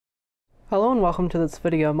Hello and welcome to this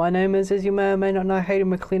video. My name is, as you may or may not know,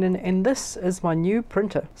 Hayden McLennan, and this is my new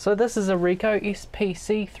printer. So this is a Ricoh SP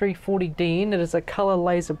C340DN. It is a color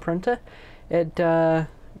laser printer. Yeah,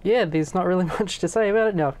 there's not really much to say about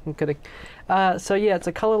it. No, I'm kidding. So yeah, it's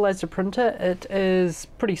a color laser printer. It is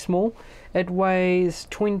pretty small. It weighs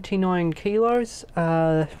 29 kilos,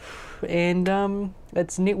 and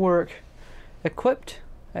it's network equipped.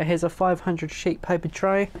 It has a 500 sheet paper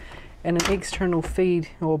tray and an external feed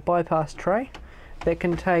or bypass tray that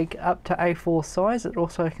can take up to A4 size. It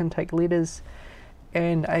also can take letters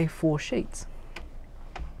and A4 sheets.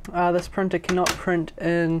 This printer cannot print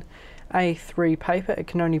in A3 paper, it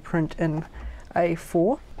can only print in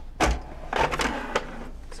A4.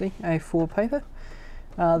 See, A4 paper.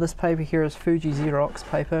 This paper here is Fuji Xerox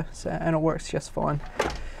paper, and it works just fine.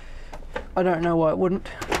 I don't know why it wouldn't,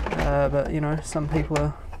 but you know, some people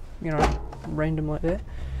are, you know, random like that.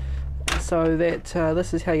 So that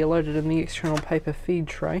this is how you load it in the external paper feed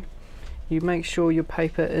tray. You make sure your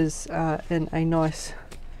paper is in a nice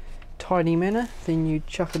tidy manner, then you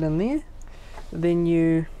chuck it in there. Then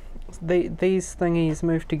these thingies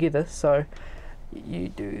move together, so you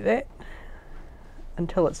do that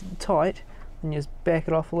until it's tight, and you just back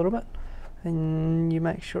it off a little bit, and you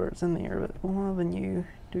make sure it's in there a bit more, then you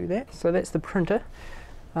do that. So that's the printer.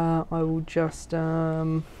 I will just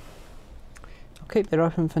I'll keep that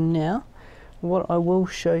open for now. What I will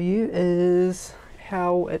show you is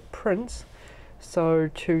how it prints. So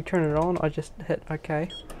to turn it on, I just hit OK,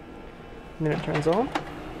 and then it turns on.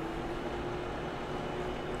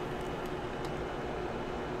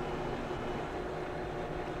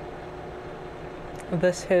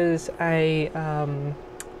 This has a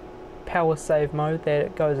power save mode that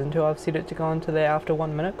it goes into. I've set it to go into there after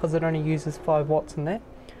 1 minute because it only uses 5 watts in that.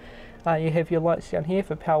 You have your lights down here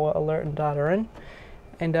for power, alert and data in.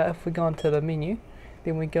 And if we go into the menu,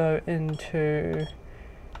 then we go into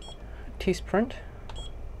test print.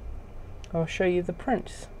 I'll show you the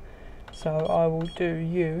prints. So I will do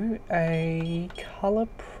you a color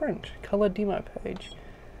print, color demo page.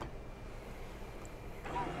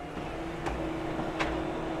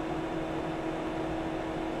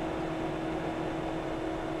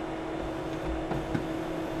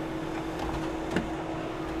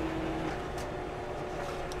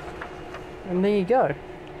 And there you go.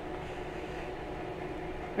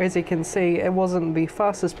 As you can see, it wasn't the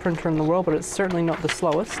fastest printer in the world, but it's certainly not the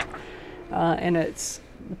slowest. And it's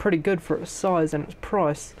pretty good for its size and its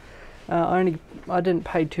price. I didn't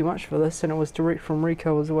pay too much for this, and it was direct from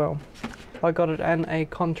Ricoh as well. I got it in a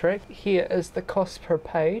contract. Here is the cost per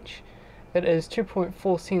page. It is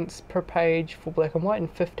 2.4 cents per page for black and white and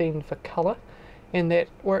 15 for color. And that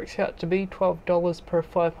works out to be $12 per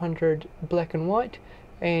 500 black and white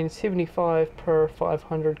and 75 per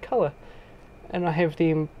 500 color. And I have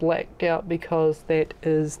them blacked out because that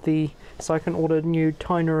is so I can order new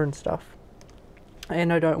toner and stuff,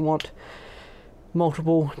 and I don't want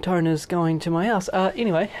multiple toners going to my house.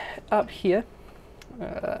 Anyway, up here,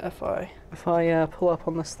 if I pull up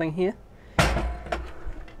on this thing here,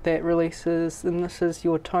 that releases, and this is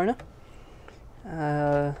your toner.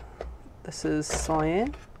 This is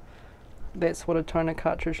cyan. That's what a toner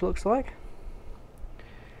cartridge looks like.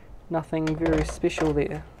 Nothing very special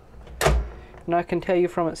there. And I can tell you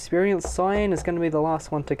from experience, cyan is going to be the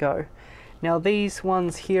last one to go. Now these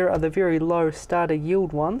ones here are the very low starter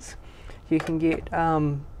yield ones. You can get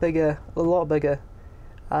bigger, a lot bigger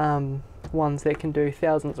ones that can do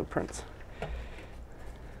thousands of prints.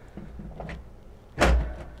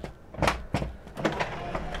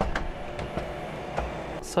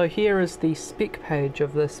 So here is the spec page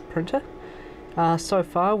of this printer. So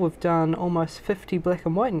far we've done almost 50 black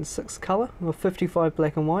and white and 6 color, or 55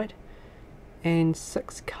 black and white and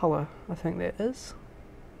 6 color, I think that is.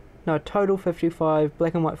 No, total 55,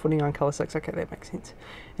 black and white 49, color 6, okay, that makes sense.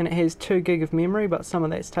 And it has 2 gig of memory, but some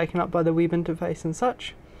of that's taken up by the web interface and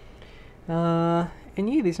such. And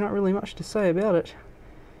yeah, there's not really much to say about it.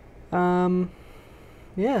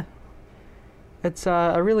 Yeah, it's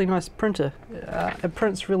a really nice printer. It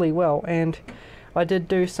prints really well, and I did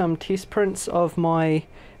do some test prints of my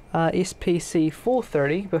SP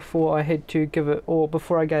C340 before I had to give it, or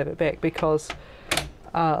before I gave it back, because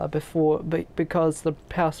the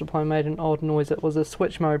power supply made an odd noise. It was a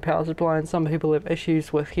switch mode power supply, and some people have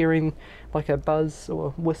issues with hearing like a buzz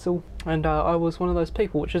or whistle, and I was one of those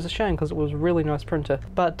people, which is a shame because it was a really nice printer.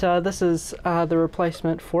 But this is the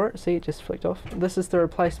replacement for it. See, it just flicked off. This is the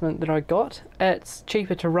replacement that I got. It's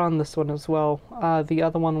cheaper to run, this one as well. The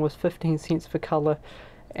other one was 15 cents for color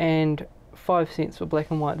and 5 cents for black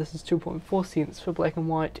and white. This is 2.4 cents for black and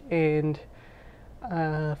white and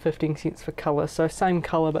 15 cents for colour, so same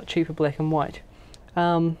colour but cheaper black and white.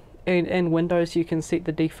 And Windows, you can set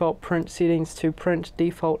the default print settings to print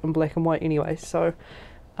default in black and white anyway, so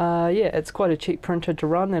yeah, it's quite a cheap printer to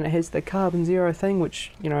run, and it has the carbon zero thing,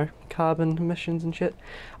 which, you know, carbon emissions and shit.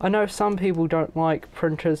 I know some people don't like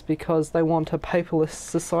printers because they want a paperless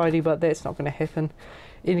society, but that's not going to happen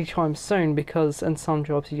anytime soon, because in some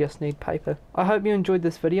jobs you just need paper. I hope you enjoyed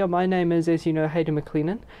this video. My name is, as you know, Hayden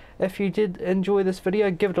McLennan. If you did enjoy this video,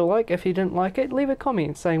 give it a like. If you didn't like it, leave a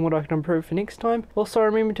comment saying what I can improve for next time. Also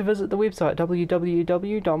remember to visit the website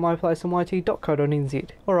www.myplaceonyt.co.nz.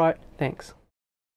 Alright, thanks.